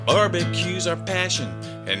Barbecue's our passion,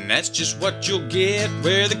 and that's just what you'll get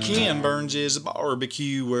where the Ken Burns is a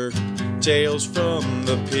barbecuer. Tales from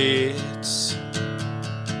the pits.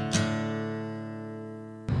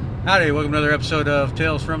 Howdy, welcome to another episode of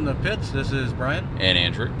Tales from the Pits. This is Brian. And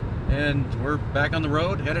Andrew. And we're back on the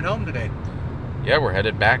road, headed home today. Yeah, we're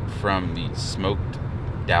headed back from the Smoked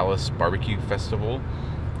Dallas Barbecue Festival.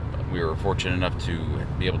 We were fortunate enough to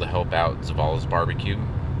be able to help out Zavala's Barbecue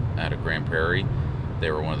out of Grand Prairie. They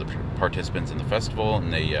were one of the participants in the festival,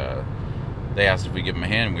 and they asked if we give them a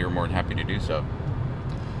hand, and we were more than happy to do so.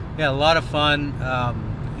 Yeah, a lot of fun.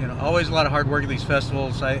 Always a lot of hard work at these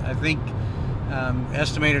festivals. I think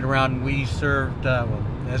estimated around, we served,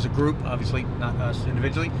 as a group, obviously not us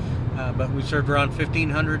individually, but we served around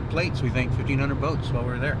 1,500 plates, we think, 1,500 boats while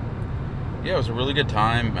we were there. Yeah, it was a really good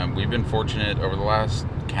time. We've been fortunate over the last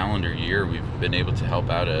calendar year. We've been able to help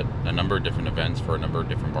out at a number of different events for a number of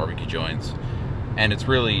different barbecue joints. And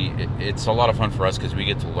it's a lot of fun for us because we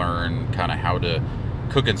get to learn kind of how to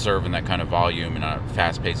cook and serve in that kind of volume in a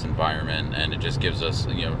fast-paced environment, and it just gives us,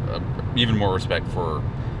 even more respect for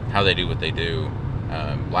how they do what they do.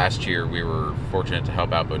 Last year, we were fortunate to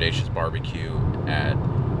help out Bodacious Barbecue at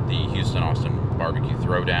the Houston-Austin Barbecue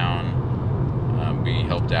Throwdown. We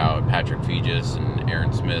helped out Patrick Fegis and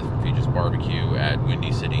Aaron Smith from Fegis Barbecue at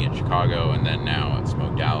Windy City in Chicago, and then now at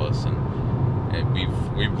Smoked Dallas. And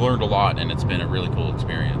we've learned a lot, and it's been a really cool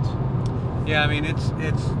experience. Yeah, I mean, it's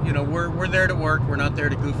we're there to work. We're not there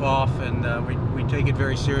to goof off, and we take it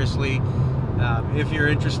very seriously. If you're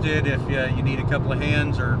interested, if you need a couple of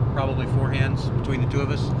hands, or probably 4 hands between the two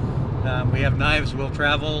of us, we have knives. We'll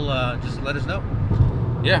travel. Just let us know.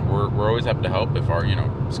 Yeah, we're always happy to help if our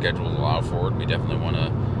schedules allow for it. We definitely want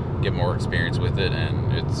to get more experience with it,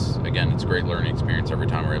 and it's a great learning experience every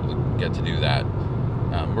time we're able to get to do that.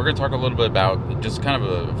 We're going to talk a little bit about just kind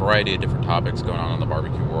of a variety of different topics going on in the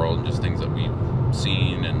barbecue world, and just things that we've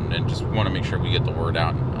seen, and just want to make sure we get the word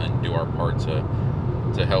out and do our part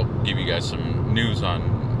to help give you guys some news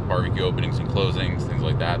on barbecue openings and closings, things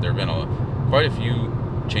like that. There have been quite a few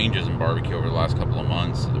changes in barbecue over the last couple of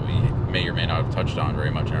months that we may or may not have touched on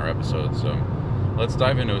very much in our episodes. So let's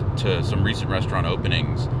dive into some recent restaurant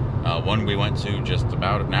openings. One we went to just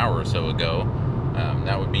about an hour or so ago.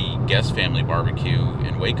 That would be Guest Family Barbecue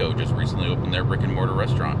in Waco. Just recently opened their brick and mortar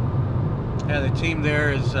restaurant. Yeah, the team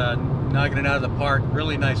there is knocking it out of the park.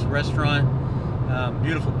 Really nice restaurant.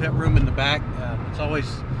 Beautiful pit room in the back. It's always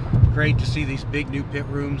great to see these big new pit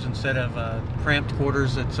rooms instead of cramped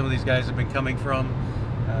quarters that some of these guys have been coming from.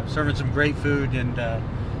 Serving some great food, and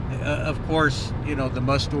of course, the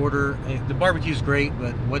must order. The barbecue's great,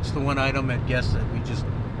 but what's the one item at Guest that we just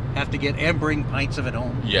have to get and bring pints of it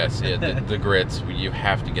home? Yes, the grits. You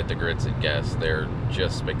have to get the grits at Guest. They're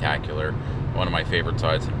just spectacular. One of my favorite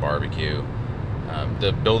sides in barbecue.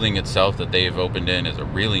 The building itself that they've opened in is a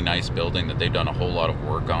really nice building that they've done a whole lot of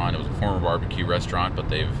work on. It was a former barbecue restaurant, but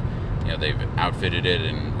they've outfitted it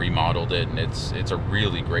and remodeled it, and it's a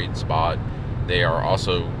really great spot. They are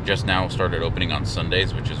also just now started opening on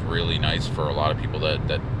Sundays, which is really nice for a lot of people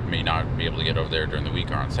that may not be able to get over there during the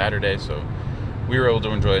week or on Saturday. So we were able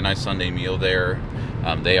to enjoy a nice Sunday meal there.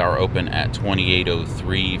 They are open at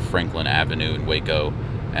 2803 Franklin Avenue in Waco,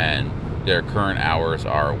 and their current hours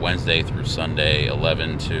are Wednesday through Sunday,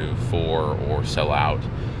 11 to 4, or sell out.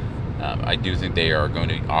 I do think they are going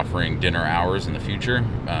to be offering dinner hours in the future,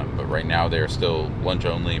 but right now they are still lunch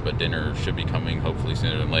only, but dinner should be coming hopefully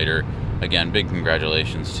sooner than later. Again, big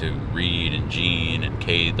congratulations to Reed and Gene and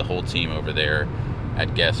Cade, the whole team over there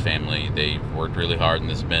at Guest Family. They've worked really hard, and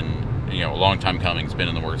this has been a long time coming. It's been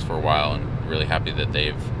in the works for a while, and really happy that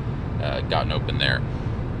they've gotten open there.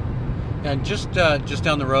 And just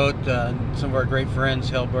down the road, some of our great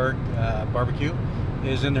friends, Hellberg Barbecue,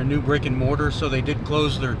 is in their new brick and mortar. So they did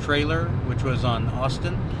close their trailer, which was on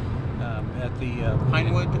Austin, at the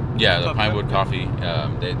Pinewood. Yeah, the Pinewood Coffee.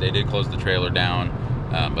 They did close the trailer down,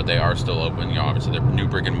 but they are still open. Obviously their new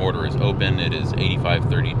brick and mortar is open. It is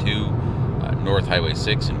 8532 North Highway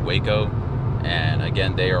 6 in Waco, and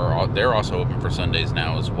again they're also open for Sundays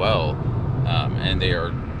now as well, and they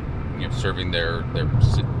are serving their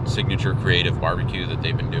signature creative barbecue that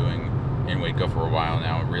they've been doing in Waco for a while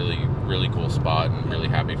now. A really, really cool spot, and really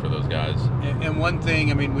happy for those guys. And one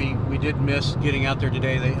thing, we did miss getting out there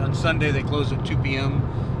today. On Sunday they close at 2 p.m.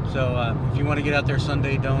 So if you want to get out there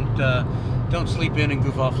Sunday, don't sleep in and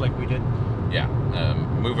goof off like we did. Yeah.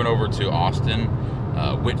 Moving over to Austin,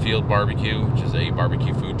 Whitfield Barbecue, which is a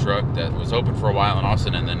barbecue food truck that was open for a while in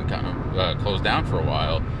Austin and then kind of closed down for a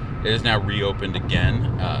while. It is now reopened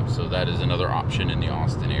again, so that is another option in the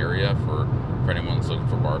Austin area for anyone that's looking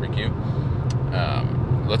for barbecue.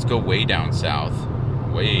 Let's go way down south.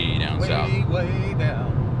 way down south. Way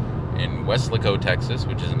down. In Weslaco, Texas,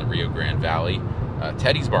 which is in the Rio Grande Valley,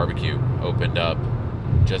 Teddy's Barbecue opened up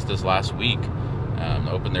just this last week.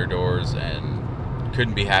 Opened their doors, and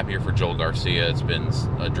couldn't be happier for Joel Garcia. It's been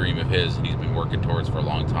a dream of his, and he's been working towards for a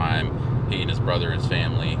long time. He and his brother and his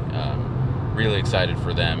family. Really excited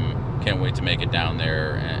for them. Can't wait to make it down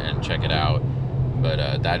there and check it out.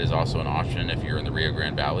 But that is also an option if you're in the Rio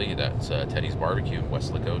Grande Valley. That's Teddy's Barbecue in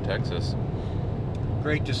Weslaco, Texas.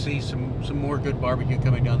 Great to see some more good barbecue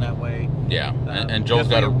coming down that way. Yeah, and Joel's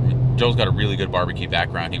got a really good barbecue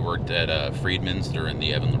background. He worked at Friedman's during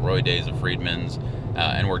the Evan Leroy days of Friedman's,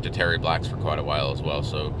 and worked at Terry Black's for quite a while as well.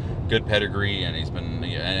 So good pedigree, and he's been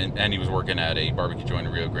and he was working at a barbecue joint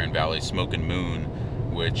in Rio Grande Valley, Smokin' Moon,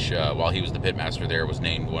 which while he was the pitmaster there, was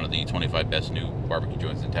named one of the 25 best new barbecue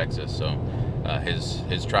joints in Texas. So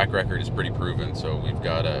his track record is pretty proven. So we've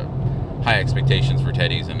got high expectations for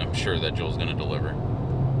Teddy's, and I'm sure that Joel's going to deliver.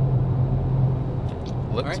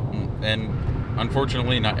 And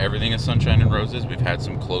unfortunately, not everything is sunshine and roses. We've had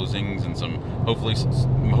some closings and some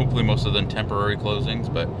hopefully most of them temporary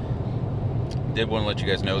closings, but did want to let you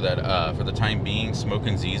guys know that for the time being,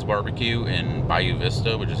 Smokin' Z's Barbecue in Bayou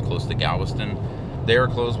Vista, which is close to Galveston, they are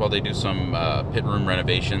closed while they do some pit room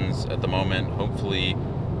renovations at the moment. Hopefully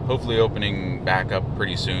opening back up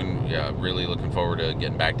pretty soon. Yeah, really looking forward to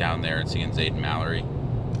getting back down there and seeing Zayd and Mallory.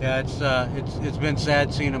 Yeah, it's been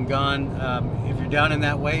sad seeing them gone. If you're down in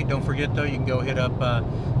that way, don't forget though, you can go hit up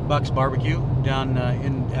Buck's Barbecue down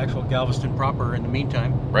in actual Galveston proper in the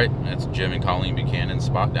meantime. Right, that's Jim and Colleen Buchanan's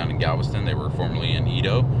spot down in Galveston. They were formerly in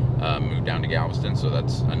Edo, moved down to Galveston, so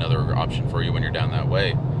that's another option for you when you're down that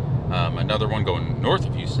way. Another one going north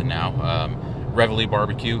of Houston now, Reveille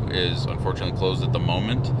Barbecue is unfortunately closed at the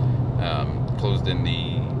moment. Closed in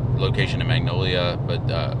the location in Magnolia, but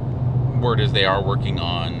word is they are working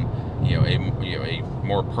on a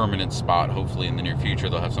more permanent spot. Hopefully in the near future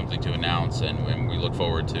they'll have something to announce, and we look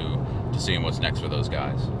forward to seeing what's next for those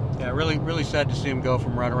guys. Yeah, really sad to see them go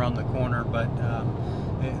from right around the corner, but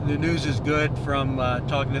the news is good from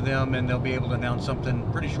talking to them, and they'll be able to announce something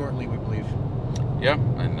pretty shortly, we believe. Yeah,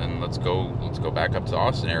 and then let's go back up to the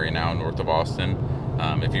Austin area now, north of Austin.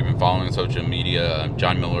 If you've been following social media,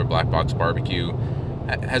 John Miller Black Box Barbecue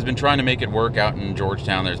has been trying to make it work out in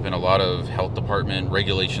Georgetown. There's been a lot of health department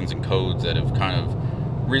regulations and codes that have kind of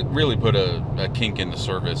really put a kink in the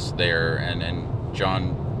service there, and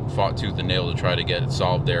John fought tooth and nail to try to get it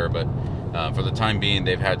solved there, but for the time being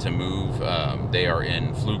they've had to move. They are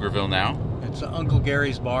in Pflugerville now. It's Uncle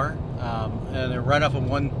Gary's Bar, and they're right off of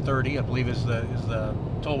 130, I believe is the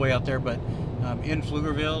tollway out there, but in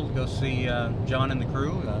Pflugerville, go see John and the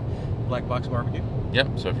crew, Black Box Barbecue.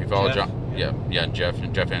 Yep. So if you follow Jeff, John, Jeff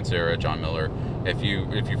Ansera, John Miller. If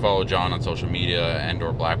you follow John on social media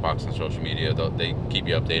and/or Black Box on social media, they keep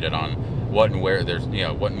you updated on what and where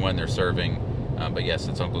what and when they're serving. But yes,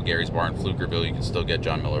 it's Uncle Gary's Bar in Pflugerville. You can still get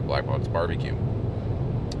John Miller Black Box Barbecue.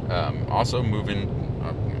 Also moving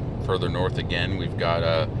further north again, we've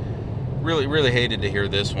got really hated to hear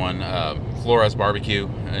this one, Flores Barbecue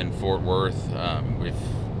in Fort Worth.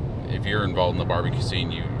 If you're involved in the barbecue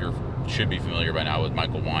scene, you should be familiar by now with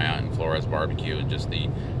Michael Wyatt and Flores Barbecue, and just the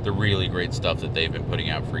really great stuff that they've been putting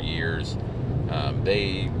out for years.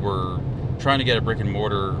 They were trying to get a brick and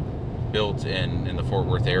mortar built in the Fort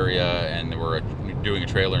Worth area, and they were doing a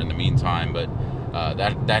trailer in the meantime, but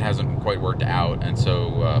that hasn't quite worked out, and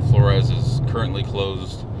so Flores is currently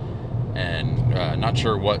closed, and not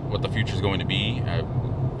sure what the future is going to be. I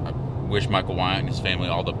wish Michael Wyatt and his family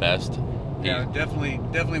all the best. Yeah,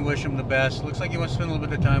 definitely wish him the best. Looks like he wants to spend a little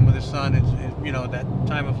bit of time with his son. It's that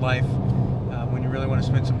time of life when you really want to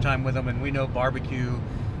spend some time with him. And we know barbecue,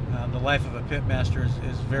 the life of a pitmaster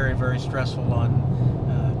is very, very stressful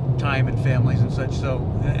on time and families and such.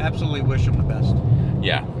 So absolutely wish him the best.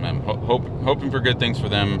 Yeah, I'm hoping for good things for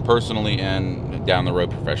them personally and down the road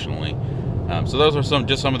professionally. So those are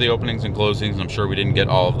some of the openings and closings. I'm sure we didn't get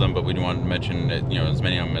all of them, but we wanted to mention as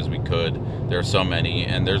many of them as we could. There are so many,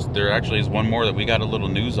 and there actually is one more that we got a little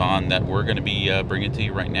news on that we're going to be bringing to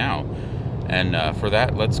you right now. And for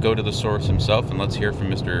that, let's go to the source himself, and let's hear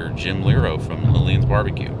from Mr. Jim Lero from Lillian's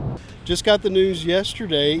Barbecue. Just got the news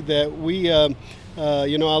yesterday that we, I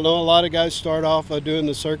know a lot of guys start off doing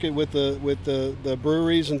the circuit with the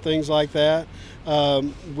breweries and things like that.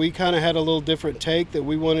 We kind of had a little different take, that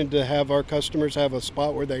we wanted to have our customers have a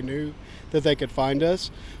spot where they knew that they could find us.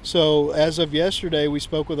 So as of yesterday, we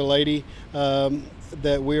spoke with a lady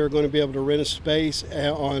that we are going to be able to rent a space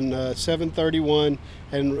on 731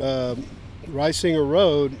 and Risinger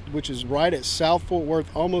Road, which is right at South Fort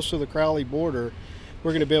Worth, almost to the Crowley border.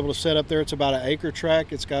 we're going to be able to set up there. It's about an acre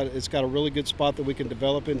tract. It's got a really good spot that we can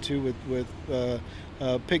develop into with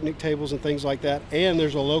picnic tables and things like that. And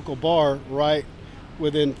there's a local bar right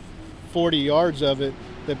within 40 yards of it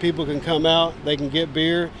that people can come out. They can get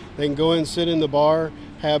beer. They can go in, sit in the bar,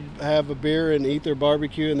 have a beer, and eat their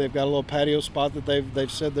barbecue. And they've got a little patio spot that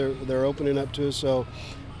they've said they're opening up to us. So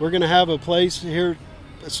we're going to have a place here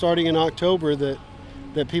starting in October that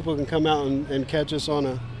people can come out and catch us on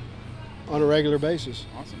a regular basis.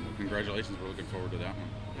 Awesome. Well, congratulations. We're looking forward to that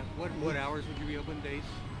one. What hours would you be open, days?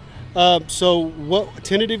 So what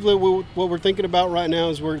we're thinking about right now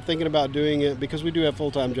is we're thinking about doing it because we do have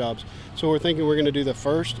full-time jobs. So we're thinking we're going to do the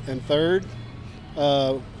first and third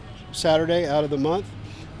Saturday out of the month.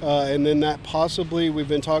 And then that possibly, we've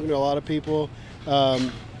been talking to a lot of people,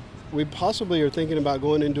 we possibly are thinking about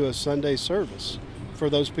going into a Sunday service for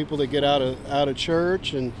those people that get out of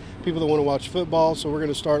church and people that want to watch football. So we're going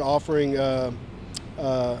to start offering,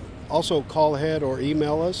 also call ahead or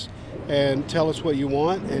email us and tell us what you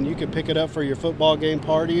want, and you can pick it up for your football game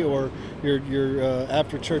party or your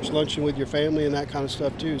after church luncheon with your family and that kind of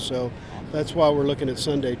stuff too. So that's why we're looking at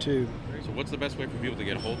Sunday too. So what's the best way for people to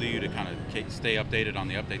get a hold of you to kind of stay updated on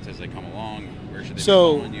the updates as they come along? Where should they be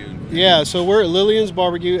following you? Yeah, so we're at Lillian's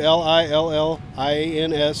Barbecue, LILLIANS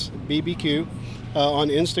BBQ, on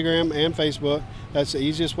Instagram and Facebook. That's the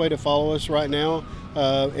easiest way to follow us right now.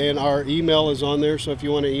 And our email is on there, so if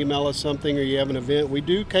you want to email us something or you have an event, we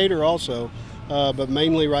do cater also. But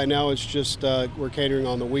mainly right now it's just we're catering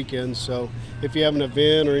on the weekends. So if you have an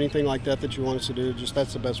event or anything like that you want us to do,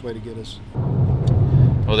 that's the best way to get us.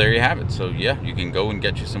 Well, there you have it. So yeah, you can go and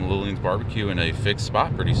get you some Lillian's Barbecue in a fixed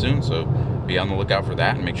spot pretty soon. So be on the lookout for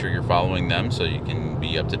that and make sure you're following them so you can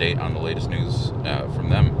be up to date on the latest news from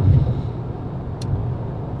them.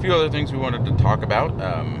 A few other things we wanted to talk about.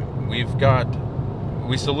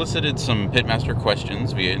 We solicited some Pitmaster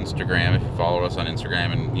questions via Instagram. If you follow us on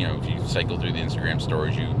Instagram and if you cycle through the Instagram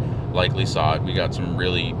stories, you likely saw it. We got some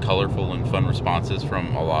really colorful and fun responses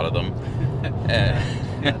from a lot of them.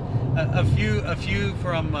 A few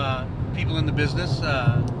from people in the business.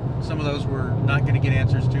 Some of those we're not going to get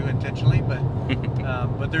answers to intentionally, but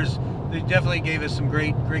they definitely gave us some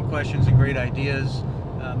great questions and great ideas.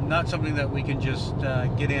 Not something that we can just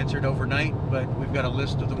get answered overnight, but we've got a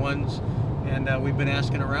list of the ones, and we've been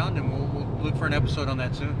asking around, and we'll look for an episode on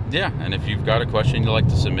that soon. Yeah, and if you've got a question you'd like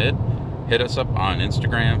to submit, hit us up on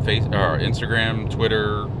Instagram,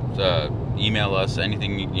 Twitter, email us,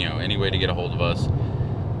 anything, any way to get a hold of us.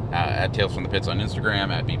 At Tales from the Pits on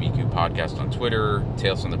Instagram, at BBQ Podcast on Twitter,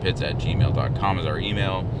 talesfromthepits@gmail.com is our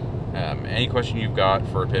email. Any question you've got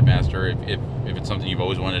for a pitmaster, if it's something you've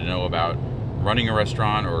always wanted to know about running a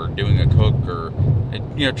restaurant or doing a cook, or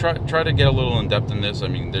try to get a little in depth in this. I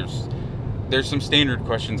mean, there's some standard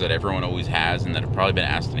questions that everyone always has and that have probably been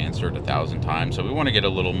asked and answered 1,000 times. So we want to get a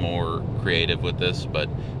little more creative with this. But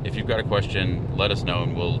if you've got a question, let us know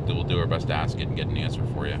and we'll do our best to ask it and get an answer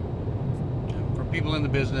for you. For people in the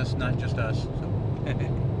business, not just us. So.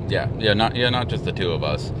 not just the two of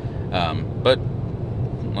us. But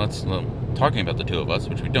talking about the two of us,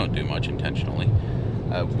 which we don't do much intentionally.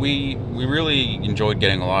 We really enjoyed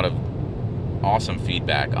getting a lot of awesome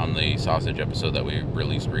feedback on the sausage episode that we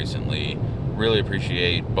released recently. Really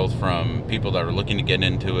appreciate both from people that are looking to get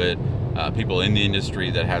into it, people in the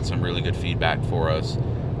industry that had some really good feedback for us.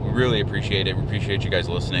 We really appreciate it. We appreciate you guys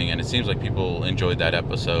listening, and it seems like people enjoyed that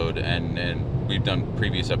episode, and we've done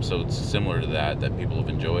previous episodes similar to that people have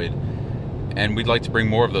enjoyed. And we'd like to bring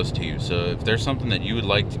more of those to you. So if there's something that you would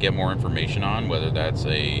like to get more information on, whether that's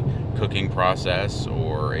a cooking process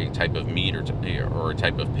or a type of meat or a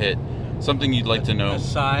type of pit, something you'd like to know. A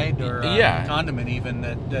side or a condiment even,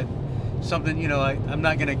 that something, I'm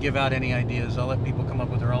not going to give out any ideas. I'll let people come up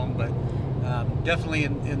with their own. But definitely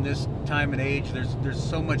in this time and age, there's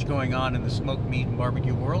so much going on in the smoked meat and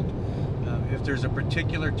barbecue world. If there's a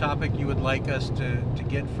particular topic you would like us to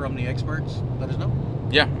get from the experts, let us know.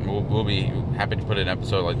 Yeah, we'll be happy to put an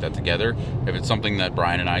episode like that together. If it's something that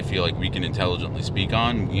Brian and I feel like we can intelligently speak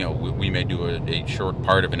on, we may do a short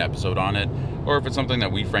part of an episode on it. Or if it's something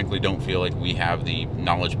that we frankly don't feel like we have the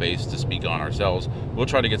knowledge base to speak on ourselves, we'll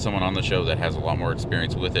try to get someone on the show that has a lot more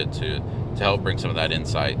experience with it to help bring some of that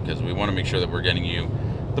insight, because we want to make sure that we're getting you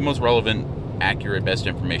the most relevant, accurate, best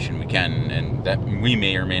information we can, and that we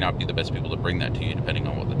may or may not be the best people to bring that to you depending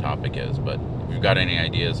on what the topic is. But if you've got any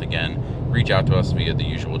ideas, again, reach out to us via the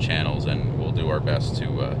usual channels and we'll do our best to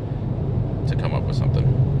come up with something.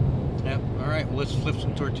 Yeah. All right, well, let's flip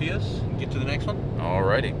some tortillas and get to the next one.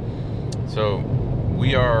 Alrighty. So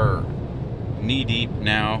we are knee deep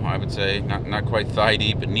now, I would say. Not quite thigh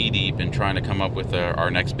deep, but knee deep in trying to come up with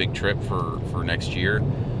our next big trip for next year.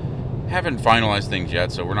 Haven't finalized things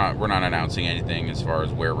yet, so we're not announcing anything as far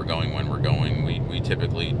as where we're going, when we're going. We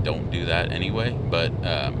typically don't do that anyway,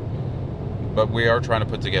 but we are trying to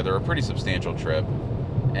put together a pretty substantial trip.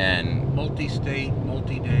 And multi-state,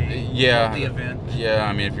 multi-day, multi-event. Yeah,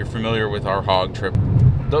 I mean, if you're familiar with our hog trip,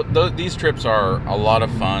 these trips are a lot of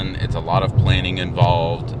fun. It's a lot of planning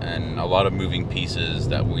involved and a lot of moving pieces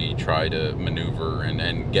that we try to maneuver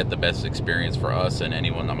and get the best experience for us and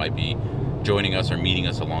anyone that might be joining us or meeting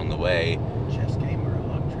us along the way. Chess game or a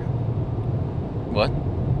hog trip? What?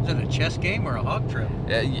 Is it a chess game or a hog trip?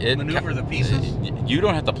 Maneuver the pieces? You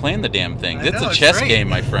don't have to plan the damn things. It's a it's chess great. game,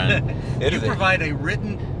 my friend. You provide a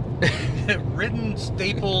written,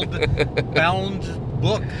 stapled, bound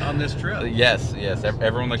book on this trip. Yes.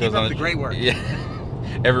 Everyone that goes on the great work. Yeah.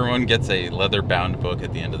 Everyone gets a leather-bound book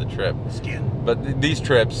at the end of the trip. Skin. But these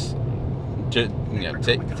trips,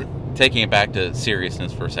 taking it back to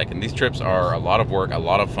seriousness for a second, these trips are a lot of work, a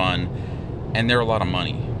lot of fun, and they're a lot of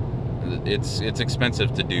money. It's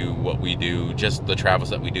expensive to do what we do, just the travels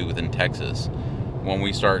that we do within Texas. When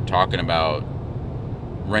we start talking about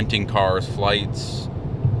renting cars, flights,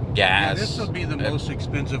 gas. This will be the most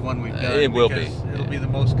expensive one we've done. It will be. It'll be the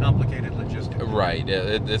most complicated logistics. Right.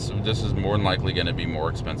 This is more than likely going to be more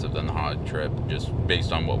expensive than the hog trip, just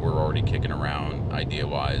based on what we're already kicking around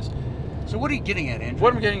idea-wise. So what are you getting at, Andrew?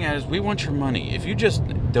 What I'm getting at is we want your money. If you just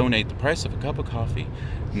donate the price of a cup of coffee.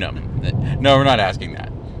 No, we're not asking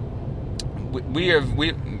that.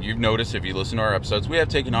 You've noticed if you listen to our episodes, we have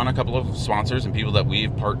taken on a couple of sponsors and people that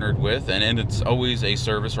we've partnered with, and it's always a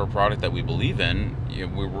service or product that we believe in.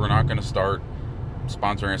 We're not going to start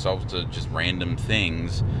sponsoring ourselves to just random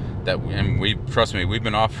things trust me, we've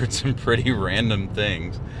been offered some pretty random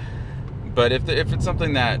things. But if it's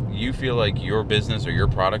something that you feel like your business or your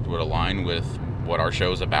product would align with what our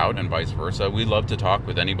show's about and vice versa, we'd love to talk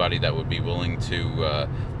with anybody that would be willing to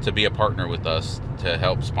be a partner with us to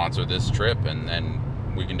help sponsor this trip, and then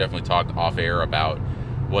we can definitely talk off air about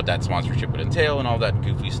what that sponsorship would entail and all that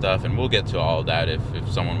goofy stuff, and we'll get to all of that if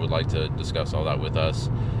someone would like to discuss all that with us.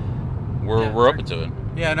 We're open to it.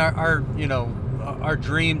 Yeah, and our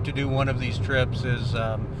dream to do one of these trips is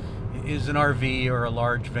an RV or a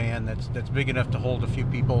large van that's big enough to hold a few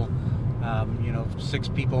people, 6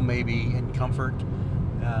 people maybe in comfort,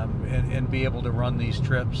 and be able to run these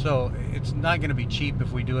trips. So it's not going to be cheap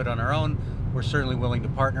if we do it on our own. We're certainly willing to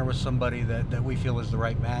partner with somebody that we feel is the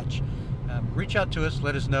right match. Reach out to us,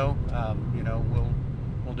 let us know.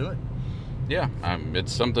 We'll do it. Yeah,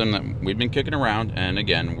 it's something that we've been kicking around, and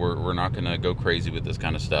again, we're not going to go crazy with this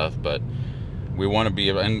kind of stuff, but we want to be,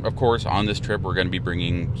 and of course, on this trip, we're going to be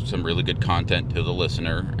bringing some really good content to the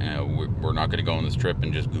listener. We're not going to go on this trip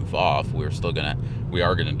and just goof off. We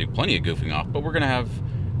are going to do plenty of goofing off, but we're going to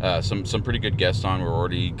have some pretty good guests on. We're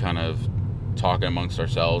already kind of talking amongst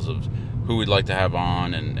ourselves of who we'd like to have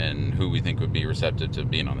on and who we think would be receptive to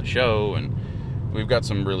being on the show, and we've got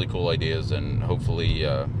some really cool ideas, and hopefully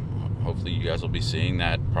you guys will be seeing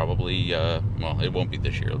that probably, it won't be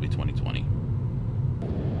this year, it'll be 2020.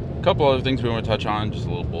 A couple other things we want to touch on, just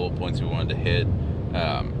little bullet points we wanted to hit.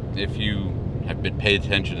 If you have been paid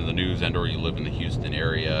attention to the news and or you live in the Houston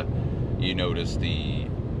area, you notice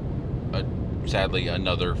sadly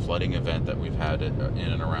another flooding event that we've had in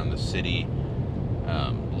and around the city.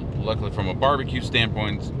 Luckily from a barbecue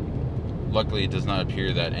standpoint, it does not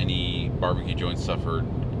appear that any barbecue joints suffered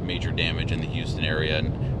major damage in the Houston area,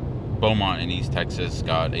 and Beaumont in East Texas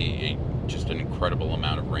got just an incredible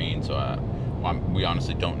amount of rain, so we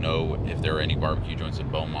honestly don't know if there are any barbecue joints in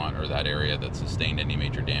Beaumont or that area that sustained any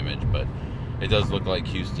major damage, but it does look like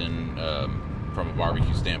Houston, from a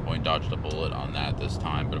barbecue standpoint, dodged a bullet on that this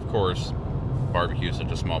time. But of course, barbecue is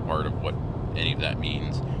such a small part of what any of that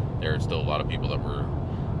means. There are still a lot of people that were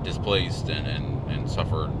displaced and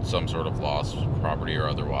suffered some sort of loss, property or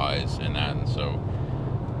otherwise, in that, and so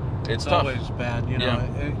it's tough. Always bad,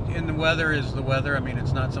 and the weather is the weather. I mean,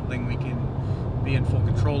 it's not something we can be in full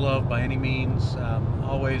control of by any means.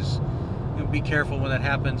 Always be careful when that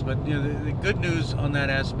happens, but the good news on that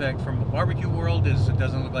aspect from the barbecue world is it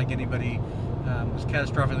doesn't look like anybody was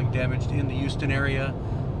catastrophically damaged in the Houston area.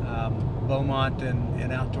 Beaumont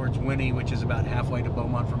and out towards Winnie, which is about halfway to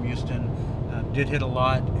Beaumont from Houston, did hit a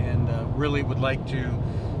lot, and really would like to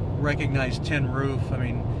recognize Tin Roof. I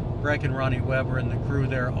mean, Breck and Ronnie Weber and the crew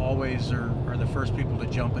there always are the first people to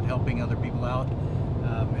jump at helping other people out,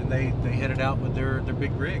 and they hit it out with their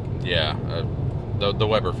big rig. Yeah, the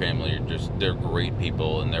Weber family they're great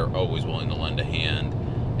people, and they're always willing to lend a hand,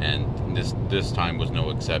 and this time was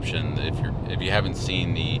no exception. If you haven't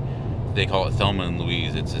seen the they call it Thelma and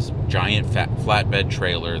Louise. It's this giant flatbed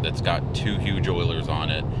trailer that's got 2 huge oilers on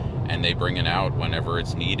it, and they bring it out whenever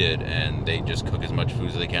it's needed, and they just cook as much food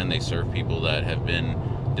as they can. They serve people that have been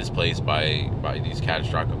displaced by these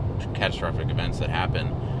catastrophic events that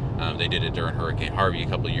happen. They did it during Hurricane Harvey a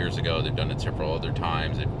couple of years ago. They've done it several other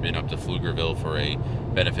times. They've been up to Pflugerville for a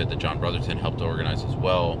benefit that John Brotherton helped organize as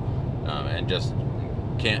well, and just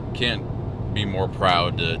can't be more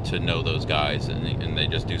proud to know those guys, and they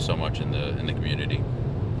just do so much in the community.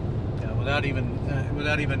 Yeah, without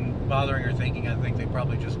even bothering or thinking, I think they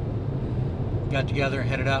probably just got together and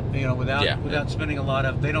headed up. Without spending a lot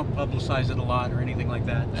of. They don't publicize it a lot or anything like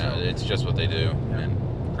that. So. It's just what they do. Yeah. And,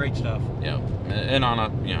 great stuff. Yeah, and on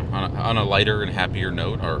a lighter and happier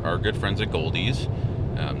note, our good friends at Goldie's,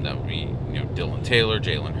 that would be Dylan Taylor,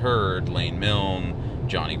 Jalen Hurd, Lane Milne,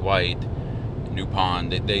 Johnny White, New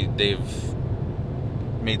Pond. They've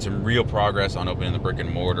made some real progress on opening the brick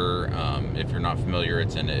and mortar. If you're not familiar,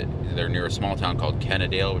 they're near a small town called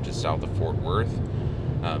Kennedale, which is south of Fort Worth.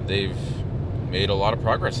 They've made a lot of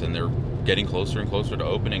progress, and they're getting closer and closer to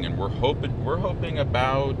opening, and we're hoping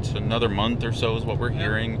about another month or so is what we're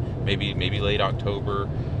hearing, maybe late October,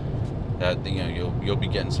 that you'll be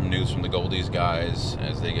getting some news from the Goldie's guys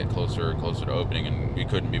as they get closer and closer to opening, and we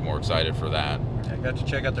couldn't be more excited for that. I got to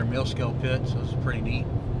check out their meal scale pit, so it's pretty neat.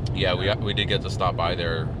 Yeah, we did get to stop by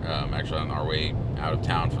there actually on our way out of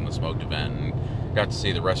town from the smoked event, and got to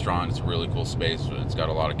see the restaurant. It's a really cool space. It's got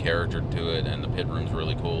a lot of character to it, and the pit room's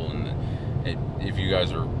really cool. And if you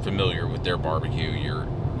guys are familiar with their barbecue,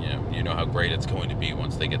 you know how great it's going to be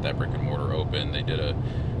once they get that brick and mortar open. They did a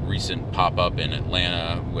recent pop-up in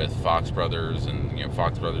Atlanta with Fox Brothers, and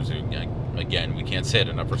Fox Brothers, who, again, we can't say it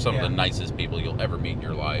enough, are some of the nicest people you'll ever meet in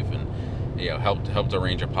your life, and helped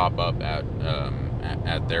arrange a pop-up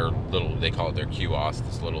at their little, they call it their kiosk,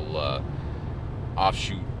 this little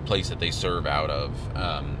offshoot place that they serve out of,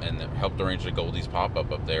 and helped arrange the Goldie's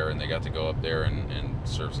pop-up up there, and they got to go up there and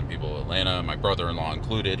serve some people in Atlanta, my brother-in-law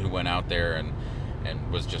included, who went out there and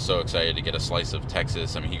was just so excited to get a slice of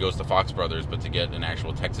Texas. I mean, he goes to Fox Brothers, but to get an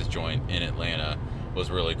actual Texas joint in Atlanta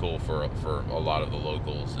was really cool for a lot of the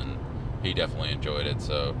locals, and he definitely enjoyed it.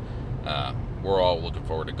 So we're all looking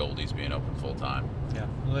forward to Goldie's being open full-time. Yeah,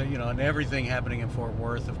 and everything happening in Fort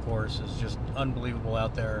Worth, of course, is just unbelievable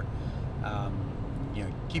out there.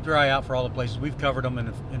 Keep your eye out for all the places. We've covered them in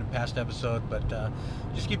a past episode, but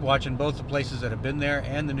just keep watching. Both the places that have been there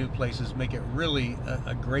and the new places make it really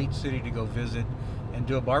a great city to go visit and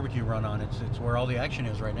do a barbecue run on. It's where all the action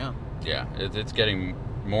is right now. Yeah, it's getting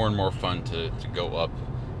more and more fun to go up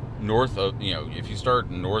north of, if you start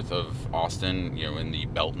north of Austin, in the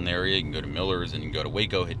Belton area, you can go to Miller's, and you can go to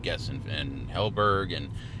Waco, hit Guess and Hellberg,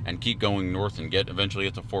 and keep going north and eventually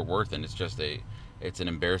get to Fort Worth, and it's an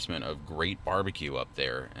embarrassment of great barbecue up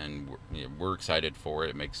there, and we're excited for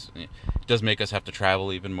it. It does make us have to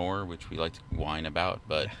travel even more, which we like to whine about,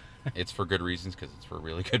 but it's for good reasons, because it's for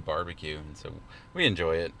really good barbecue, and so we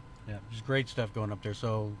enjoy it. Yeah, there's great stuff going up there,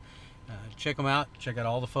 so check them out. Check out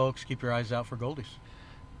all the folks. Keep your eyes out for Goldie's.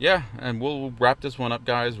 Yeah, and we'll wrap this one up,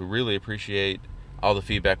 guys. We really appreciate all the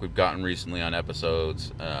feedback we've gotten recently on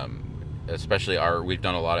episodes, especially we've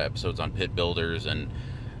done a lot of episodes on pit builders, and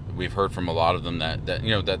we've heard from a lot of them that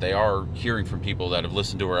they are hearing from people that have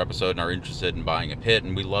listened to our episode and are interested in buying a pit,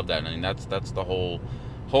 and we love that. I mean, that's the whole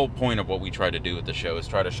point of what we try to do with the show, is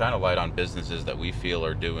try to shine a light on businesses that we feel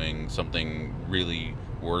are doing something really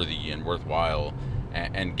worthy and worthwhile,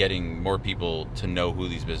 and getting more people to know who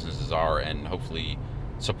these businesses are, and hopefully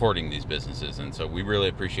supporting these businesses. And so we really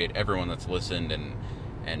appreciate everyone that's listened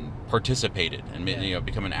and participated and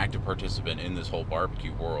become an active participant in this whole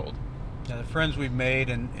barbecue world. The friends we've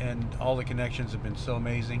made and all the connections have been so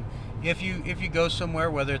amazing. If you go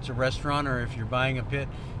somewhere, whether it's a restaurant or if you're buying a pit,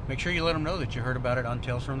 make sure you let them know that you heard about it on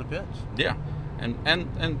Tales from the Pits. Yeah,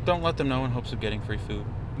 and don't let them know in hopes of getting free food.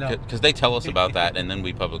 No, because they tell us about that, and then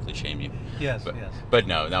we publicly shame you. Yes. But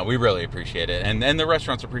no, we really appreciate it, and the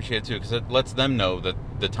restaurants appreciate it too, because it lets them know that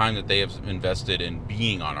the time that they have invested in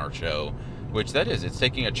being on our show, which it's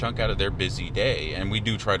taking a chunk out of their busy day, and we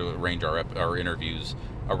do try to arrange our interviews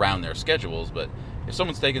around their schedules, but if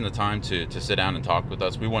someone's taking the time to sit down and talk with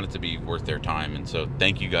us, we want it to be worth their time. And so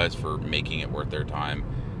thank you guys for making it worth their time.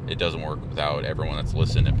 It doesn't work without everyone that's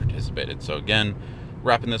listened and participated. So again,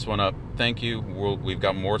 wrapping this one up, thank you. We've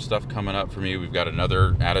got more stuff coming up from you. We've got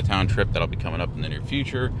another out-of-town trip that'll be coming up in the near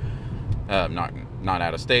future. Not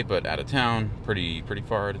out of state, but out of town, pretty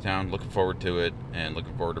far out of town. Looking forward to it, and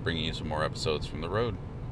looking forward to bringing you some more episodes from the road.